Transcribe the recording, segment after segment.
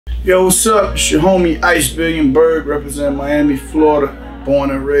Yo, what's up? It's your homie Ice Billion Berg, representing Miami, Florida. Born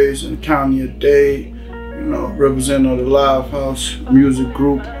and raised in the county of Dade. You know, representing the Live House music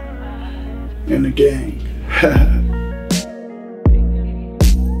group and the gang.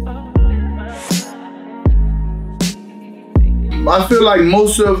 I feel like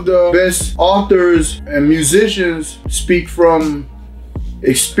most of the best authors and musicians speak from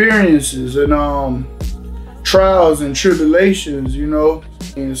experiences and trials and tribulations, you know.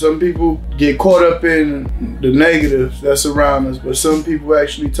 And some people get caught up in the negatives that surround us, but some people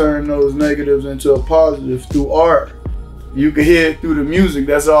actually turn those negatives into a positive through art. You can hear it through the music.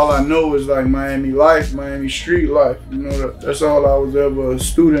 That's all I know is like Miami life, Miami street life. You know, that's all I was ever a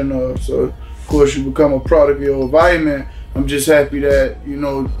student of. So of course you become a product of your environment. I'm just happy that, you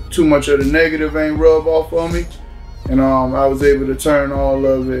know, too much of the negative ain't rub off on me. And I was able to turn all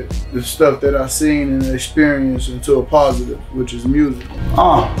of it, the stuff that I seen and experienced, into a positive, which is music. They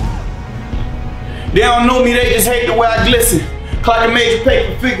don't know me, they just hate the way I glisten. Clocking major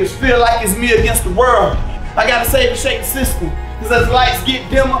paper figures, feel like it's me against the world. I gotta save and shake the system, cause as lights get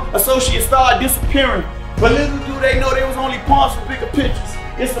dimmer, associates start disappearing. But little do they know they was only pawns for bigger pictures.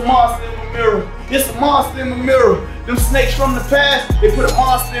 It's a monster in my mirror. It's a monster in my mirror. Them snakes from the past, they put a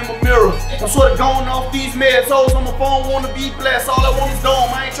monster in my mirror. I'm sort of going off these meds, hoes on my phone, wanna be blessed. All I want is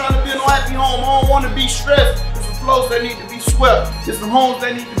dome, I ain't trying to build no happy home, I don't wanna be stressed. There's some flows that need to be swept. There's some homes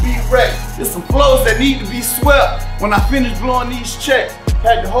that need to be wrecked. There's some flows that need to be swept. When I finish blowing these checks,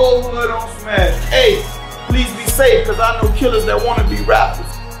 had the whole hood on smash. Hey, please be safe, cause I know killers that wanna be rappers.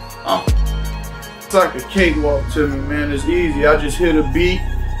 It's like a cakewalk to me, man. It's easy. I just hit a beat,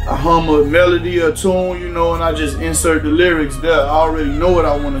 I hum a melody, a tune, you know, and I just insert the lyrics there. I already know what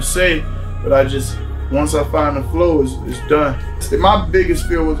I want to say, but once I find the flow, it's done. My biggest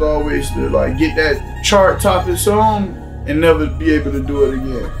fear was always to like get that chart-topping song and never be able to do it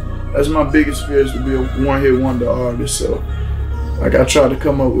again. That's my biggest fear, is to be a one-hit wonder artist. So like I try to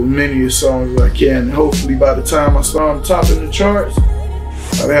come up with many songs as I can, and hopefully by the time I start topping the charts,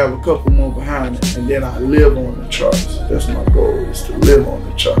 I have a couple more behind it, and then I live on the charts. That's my goal, is to live on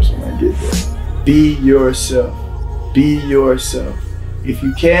the charts when I get there. Be yourself. Be yourself. If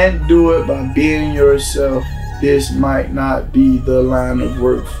you can't do it by being yourself, this might not be the line of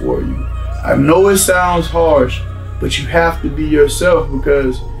work for you. I know it sounds harsh, but you have to be yourself,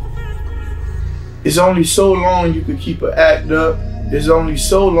 because it's only so long you can keep an act up. It's only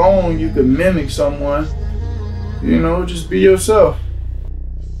so long you can mimic someone. You know, just be yourself.